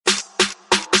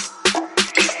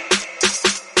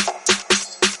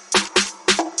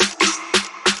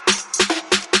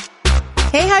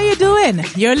doing?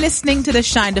 You're listening to the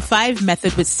Shine to 5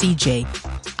 Method with CJ.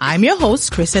 I'm your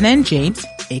host, Kristen N. James,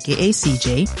 aka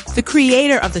CJ, the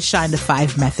creator of the Shine to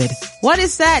 5 Method. What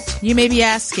is that? You may be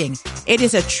asking. It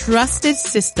is a trusted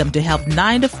system to help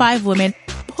 9 to 5 women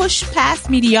push past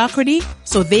mediocrity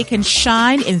so they can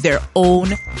shine in their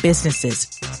own businesses.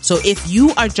 So if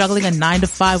you are juggling a 9 to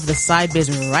 5 with a side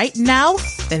business right now,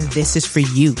 then this is for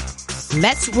you.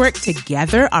 Let's work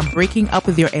together on breaking up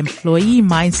with your employee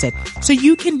mindset so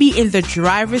you can be in the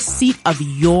driver's seat of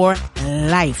your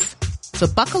life. So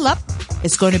buckle up.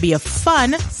 It's going to be a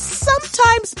fun,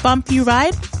 sometimes bumpy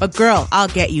ride, but girl, I'll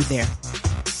get you there.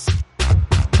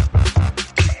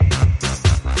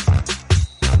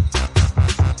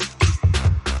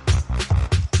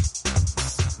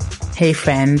 Hey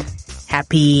friend,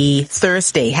 happy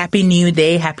Thursday, happy new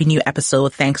day, happy new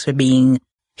episode. Thanks for being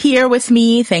here with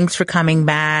me. Thanks for coming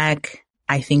back.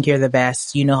 I think you're the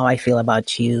best. You know how I feel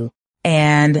about you.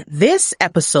 And this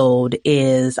episode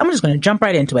is, I'm just going to jump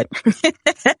right into it.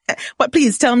 But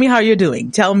please tell me how you're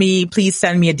doing. Tell me, please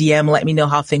send me a DM. Let me know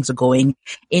how things are going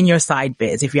in your side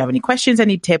biz. If you have any questions,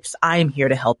 any tips, I am here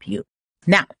to help you.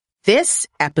 Now, this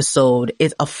episode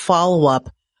is a follow-up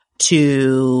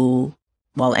to,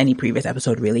 well, any previous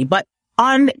episode really, but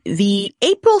on the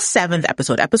April 7th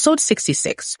episode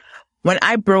 66, when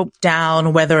I broke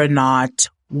down whether or not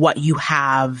what you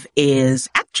have is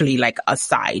actually like a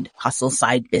side hustle,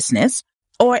 side business,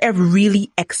 or a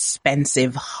really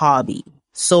expensive hobby.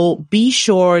 So be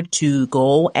sure to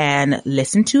go and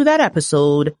listen to that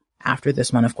episode after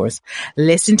this one, of course.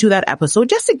 Listen to that episode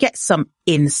just to get some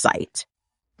insight,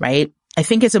 right? I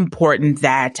think it's important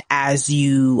that as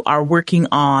you are working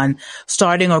on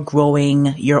starting or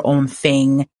growing your own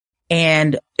thing,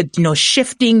 and,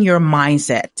 shifting your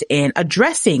mindset and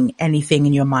addressing anything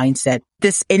in your mindset,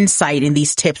 this insight and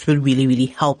these tips will really, really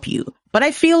help you. But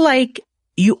I feel like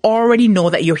you already know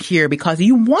that you're here because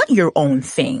you want your own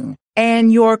thing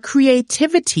and your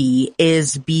creativity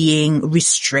is being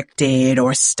restricted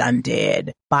or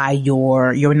stunted by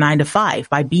your 9 to 5,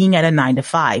 by being at a 9 to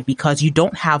 5 because you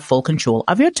don't have full control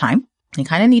of your time. You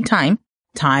kind of need time.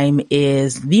 Time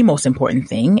is the most important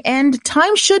thing and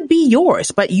time should be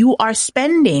yours, but you are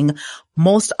spending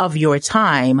most of your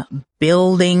time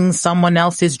building someone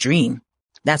else's dream.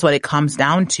 That's what it comes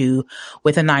down to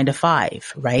with a 9 to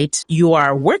 5, right? You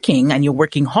are working and you're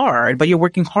working hard, but you're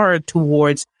working hard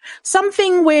towards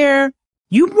something where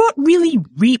you won't really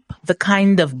reap the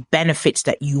kind of benefits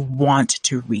that you want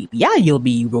to reap. Yeah, you'll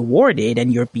be rewarded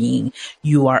and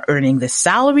you are earning the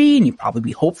salary and you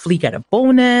probably hopefully get a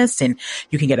bonus and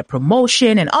you can get a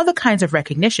promotion and other kinds of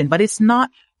recognition, but it's not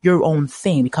your own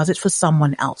thing because it's for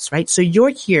someone else, right? So you're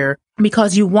here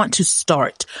because you want to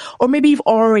start, or maybe you've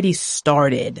already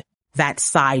started that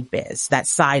side biz, that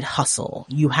side hustle.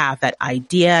 You have that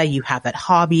idea, you have that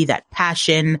hobby, that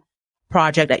passion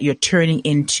project that you're turning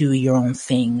into your own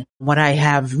thing. What I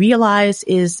have realized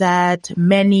is that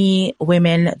many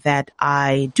women that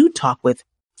I do talk with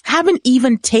haven't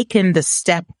even taken the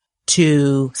step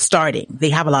to starting. They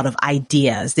have a lot of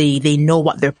ideas. They know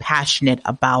what they're passionate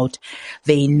about.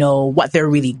 They know what they're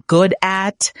really good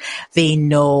at. They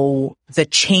know the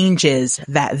changes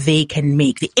that they can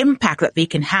make, the impact that they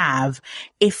can have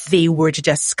if they were to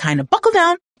just kind of buckle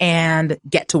down and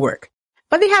get to work.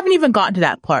 But they haven't even gotten to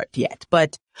that part yet.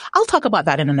 But I'll talk about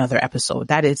that in another episode.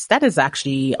 That is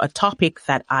actually a topic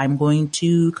that I'm going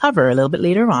to cover a little bit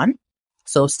later on.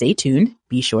 So stay tuned.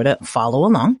 Be sure to follow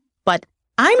along. But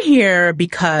I'm here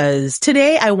because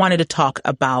today I wanted to talk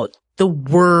about the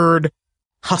word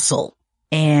hustle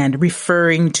and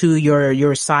referring to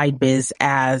your side biz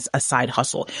as a side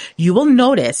hustle. You will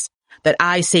notice that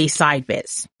I say side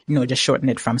biz. Just shorten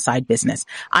it from side business.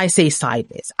 I say side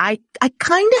biz. I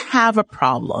kind of have a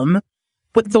problem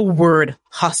with the word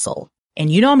hustle. And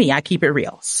you know me, I keep it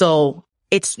real. So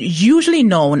it's usually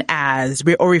known as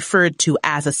or referred to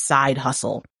as a side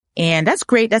hustle. And that's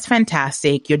great. That's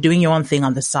fantastic. You're doing your own thing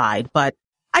on the side. But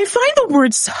I find the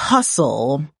words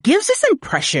hustle gives this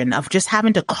impression of just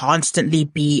having to constantly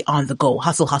be on the go.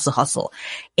 Hustle, hustle, hustle.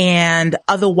 And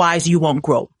otherwise you won't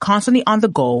grow. Constantly on the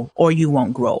go or you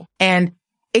won't grow. And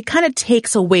it kind of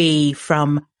takes away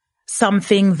from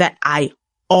something that I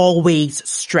always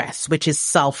stress, which is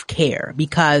self-care,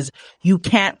 because you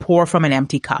can't pour from an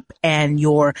empty cup and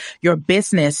your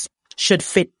business should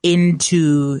fit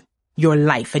into your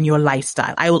life and your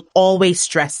lifestyle. I will always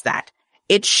stress that.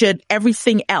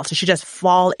 Everything else, it should just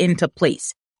fall into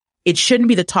place. It shouldn't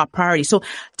be the top priority. So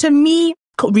to me,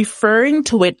 referring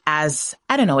to it as,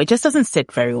 I don't know, it just doesn't sit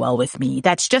very well with me.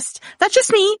 That's just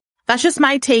me. That's just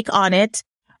my take on it.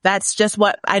 That's just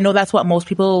what I know. That's what most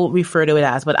people refer to it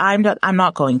as, but I'm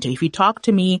not going to. If you talk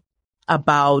to me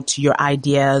about your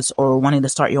ideas or wanting to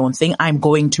start your own thing, I'm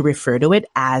going to refer to it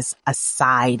as a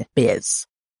side biz.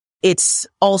 It's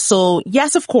also,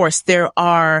 yes, of course, there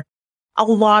are a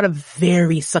lot of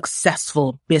very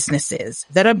successful businesses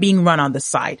that are being run on the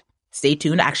side. Stay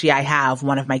tuned. Actually, I have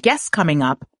one of my guests coming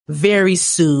up very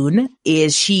soon.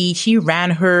 She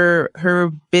ran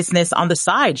her business on the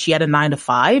side. She had a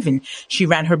 9-to-5 and she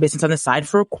ran her business on the side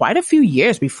for quite a few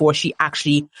years before she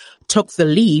actually took the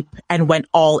leap and went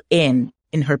all in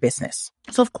her business.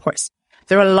 So of course,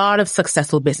 there are a lot of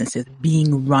successful businesses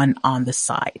being run on the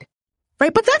side,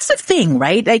 right? But that's the thing,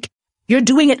 right? Like, you're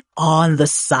doing it on the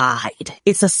side.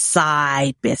 It's a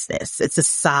side business. It's a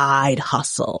side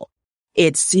hustle.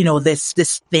 It's,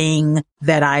 this thing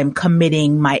that I'm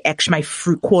committing my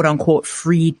free, quote unquote,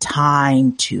 free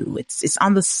time to. It's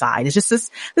on the side. It's just this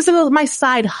little, my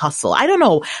side hustle. I don't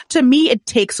know. To me, it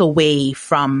takes away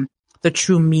from the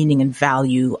true meaning and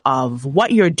value of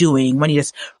what you're doing when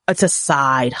it's a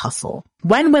side hustle.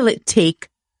 When will it take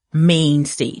main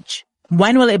stage?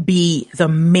 When will it be the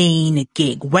main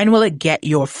gig? When will it get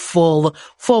your full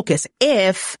focus?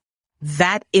 If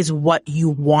that is what you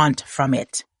want from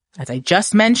it. As I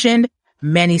just mentioned,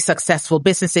 many successful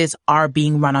businesses are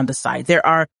being run on the side.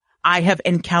 I have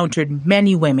encountered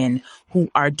many women who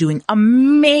are doing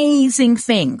amazing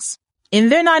things in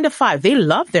their 9-to-5. They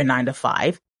love their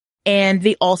 9-to-5 and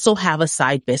they also have a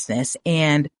side business,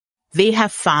 and they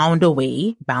have found a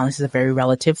way. Balance is a very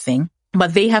relative thing,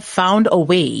 but they have found a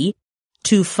way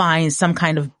to find some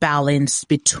kind of balance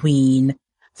between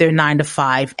their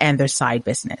 9-to-5 and their side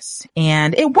business.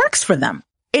 And it works for them.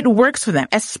 It works for them.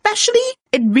 Especially,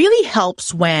 it really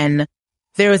helps when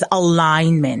there is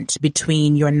alignment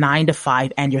between your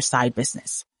 9-to-5 and your side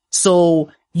business.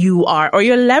 So you're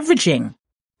leveraging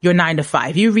your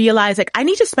 9-to-5. You realize, like, I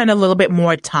need to spend a little bit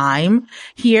more time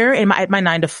here at my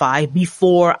 9-to-5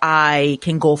 before I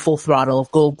can go full throttle,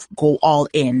 go all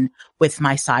in with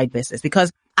my side business,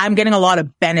 because I'm getting a lot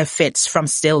of benefits from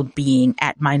still being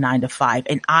at my 9-to-5,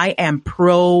 and I am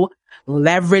pro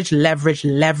leverage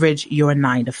your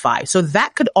 9-to-5. So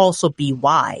that could also be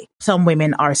why some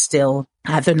women are still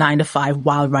at their 9-to-5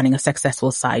 while running a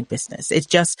successful side business.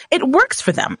 It works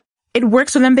for them. It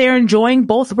works for them. They're enjoying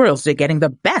both worlds. They're getting the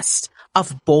best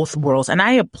of both worlds. And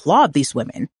I applaud these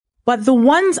women. But the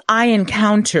ones I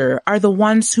encounter are the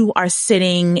ones who are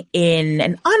sitting in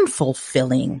an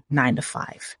unfulfilling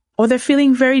 9-to-5, or they're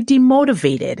feeling very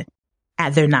demotivated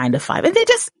at their 9-to-5, and they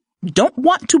just don't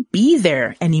want to be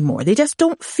there anymore. They just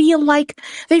don't feel like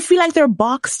they're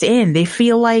boxed in. They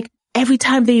feel like every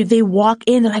time they walk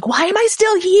in, they're like, why am I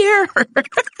still here?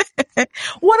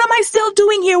 What am I still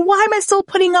doing here? Why am I still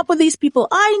putting up with these people?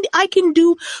 I can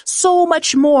do so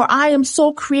much more. I am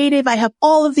so creative. I have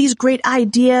all of these great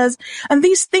ideas, and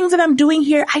these things that I'm doing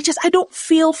here, I don't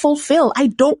feel fulfilled. I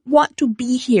don't want to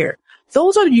be here.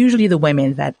 Those are usually the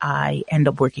women that I end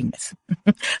up working with.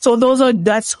 So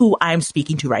that's who I'm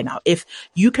speaking to right now. If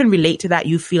you can relate to that,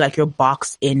 you feel like you're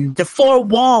boxed in the four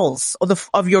walls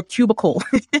of your cubicle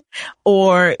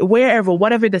or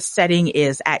whatever the setting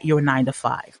is at your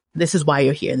 9-to-5. This is why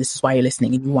you're here. This is why you're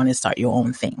listening, and you want to start your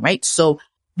own thing, right? So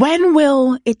when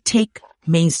will it take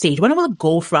main stage? When will it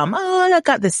go from, I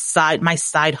got my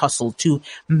side hustle to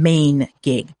main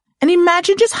gig? And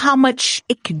imagine just how much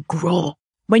it can grow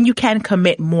when you can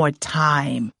commit more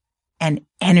time and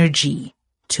energy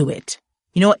to it.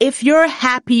 If you're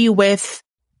happy with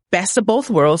best of both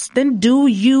worlds, then do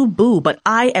you, boo. But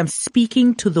I am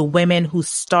speaking to the women who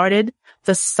started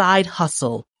the side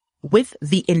hustle with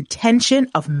the intention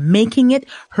of making it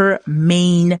her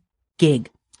main gig.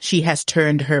 She has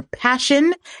turned her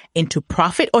passion into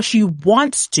profit, or she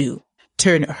wants to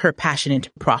turn her passion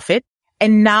into profit,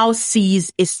 and now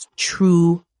sees its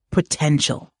true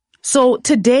potential. So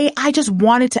today, I just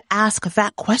wanted to ask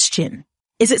that question.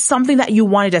 Is it something that you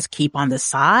want to just keep on the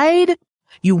side?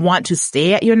 You want to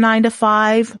stay at your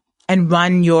 9-to-5 and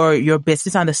run your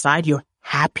business on the side? You're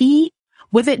happy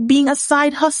with it being a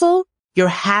side hustle? You're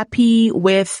happy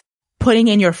with putting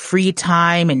in your free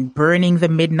time and burning the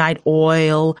midnight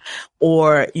oil,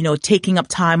 or, taking up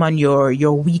time on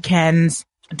your weekends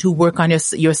to work on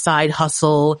your side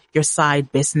hustle, your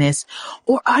side business?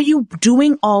 Or are you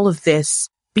doing all of this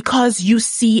because you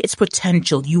see its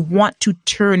potential? You want to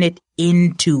turn it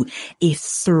into a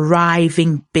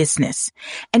thriving business.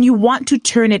 And you want to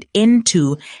turn it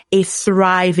into a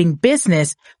thriving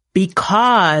business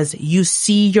because you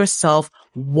see yourself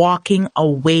walking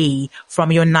away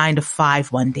from your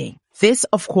 9-to-5 one day. This,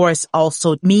 of course,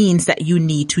 also means that you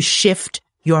need to shift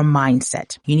your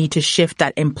mindset. You need to shift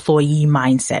that employee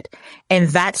mindset. And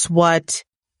that's what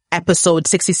episode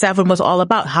 67 was all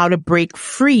about, how to break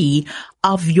free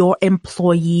of your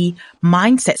employee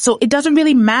mindset. So it doesn't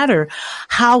really matter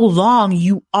how long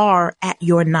you are at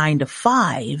your 9 to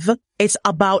 5. It's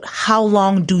about how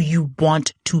long do you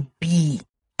want to be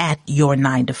at your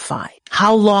 9 to 5?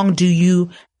 How long do you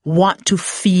want to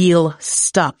feel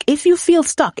stuck? If you feel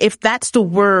stuck, if that's the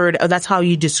word, or that's how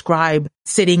you describe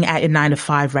sitting at your 9 to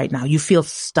 5 right now, you feel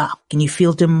stuck and you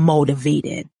feel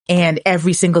demotivated. And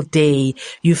every single day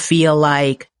you feel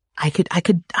like I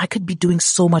could be doing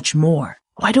so much more.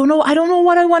 I don't know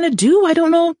what I want to do. I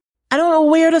don't know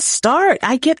where to start.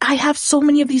 I have so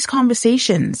many of these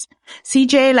conversations.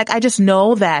 CJ, like, I just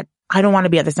know that I don't want to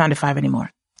be at this 9 to 5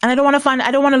 anymore. And I don't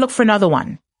want to look for another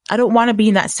one. I don't want to be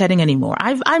in that setting anymore.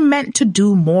 I'm meant to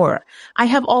do more. I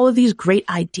have all of these great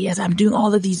ideas. I'm doing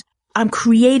all of these. I'm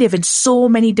creative in so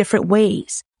many different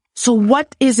ways. So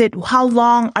what is it? How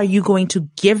long are you going to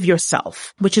give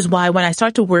yourself? Which is why when I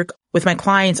start to work with my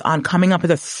clients on coming up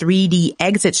with a 3D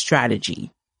exit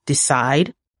strategy,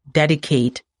 decide,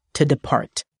 dedicate, to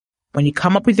depart. When you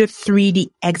come up with your 3D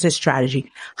exit strategy,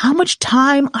 how much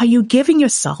time are you giving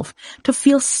yourself to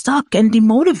feel stuck and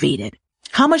demotivated?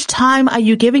 How much time are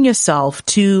you giving yourself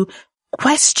to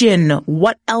question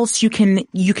what else you can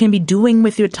be doing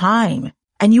with your time?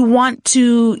 And you want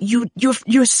to,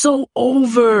 you're so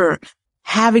over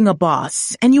having a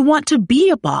boss and you want to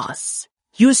be a boss.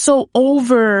 You're so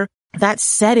over that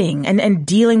setting and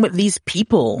dealing with these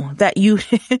people that you,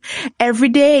 every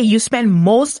day you spend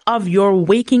most of your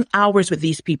waking hours with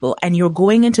these people and you're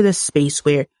going into this space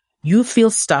where you feel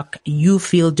stuck, you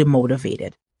feel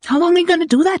demotivated. How long are you going to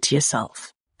do that to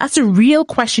yourself? That's a real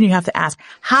question you have to ask.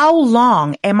 How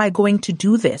long am I going to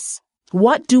do this?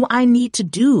 What do I need to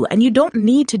do? And you don't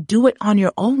need to do it on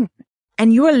your own.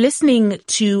 And you're listening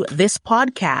to this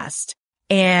podcast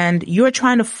and you're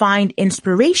trying to find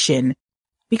inspiration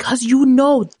because you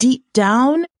know deep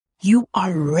down you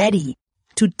are ready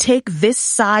to take this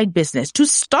side business, to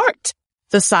start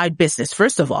the side business,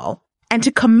 first of all, and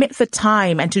to commit the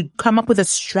time and to come up with a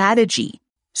strategy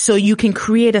so you can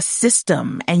create a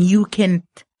system and you can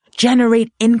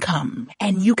generate income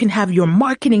and you can have your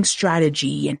marketing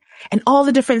strategy and all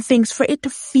the different things for it to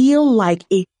feel like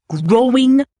a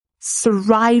growing,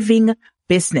 thriving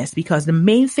business. Because the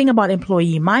main thing about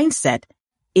employee mindset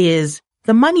is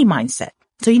the money mindset.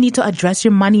 So you need to address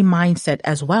your money mindset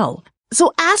as well.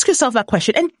 So ask yourself that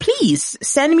question and please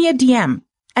send me a DM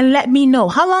and let me know,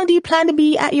 how long do you plan to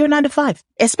be at your 9 to 5?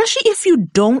 Especially if you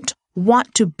don't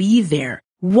want to be there.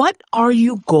 What are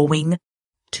you going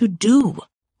to do?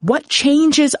 What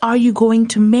changes are you going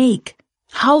to make?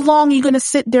 How long are you going to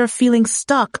sit there feeling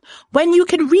stuck when you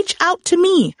can reach out to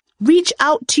me? Reach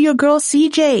out to your girl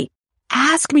CJ.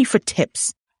 Ask me for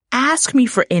tips. Ask me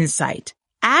for insight.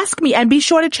 Ask me, and be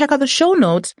sure to check out the show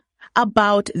notes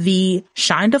about the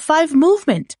Shine to 5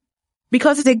 movement,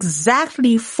 because it's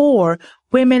exactly for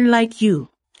women like you.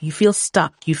 You feel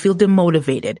stuck. You feel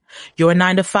demotivated. Your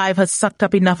 9 to 5 has sucked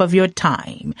up enough of your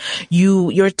time.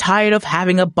 You're tired of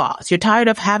having a boss. You're tired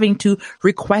of having to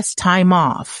request time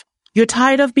off. You're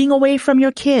tired of being away from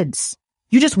your kids.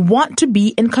 You just want to be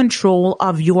in control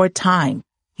of your time.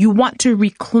 You want to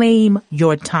reclaim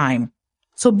your time.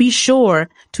 So be sure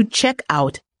to check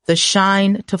out the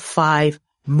Shine to 5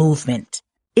 movement.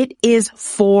 It is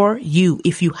for you.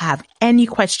 If you have any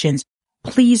questions,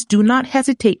 please do not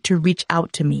hesitate to reach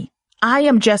out to me.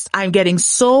 I'm getting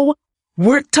so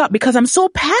worked up because I'm so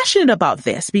passionate about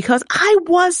this, because I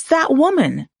was that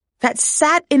woman that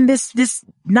sat in this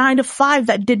 9 to 5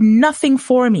 that did nothing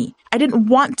for me. I didn't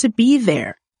want to be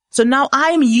there. So now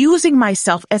I'm using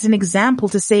myself as an example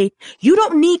to say, you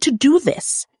don't need to do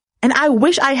this. And I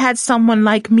wish I had someone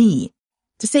like me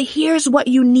to say, here's what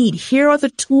you need. Here are the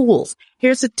tools.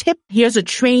 Here's a tip. Here's a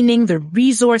training, the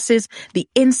resources, the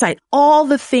insight, all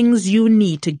the things you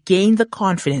need to gain the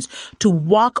confidence to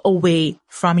walk away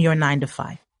from your 9 to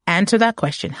 5. Answer that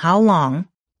question. How long?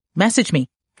 Message me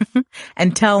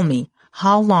and tell me,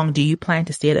 how long do you plan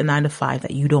to stay at a 9 to 5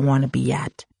 that you don't want to be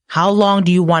at? How long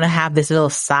do you want to have this little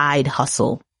side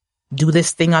hustle? Do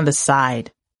this thing on the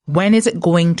side. When is it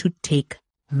going to take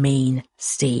main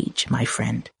stage, my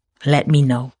friend? Let me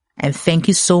know. And thank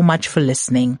you so much for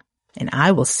listening. And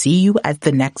I will see you at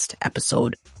the next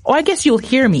episode. Or I guess you'll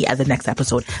hear me at the next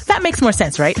episode. That makes more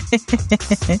sense, right?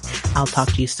 I'll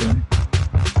talk to you soon.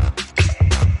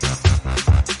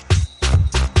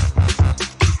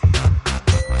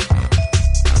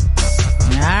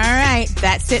 All right,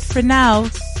 that's it for now.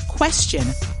 Question: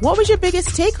 what was your biggest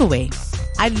takeaway?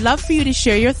 I'd love for you to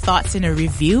share your thoughts in a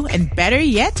review, and better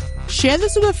yet, Share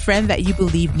this with a friend that you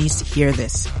believe needs to hear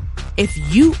this. If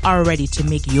you are ready to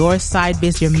make your side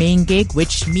biz your main gig,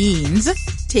 which means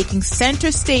taking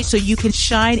center stage so you can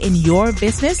shine in your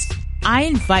business, I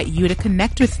invite you to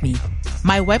connect with me.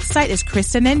 My website is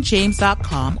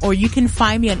KristenNJames.com, or you can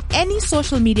find me on any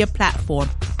social media platform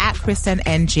at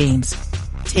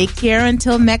KristenNJames. Take care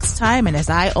until next time, and as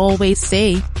I always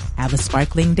say, have a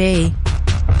sparkling day.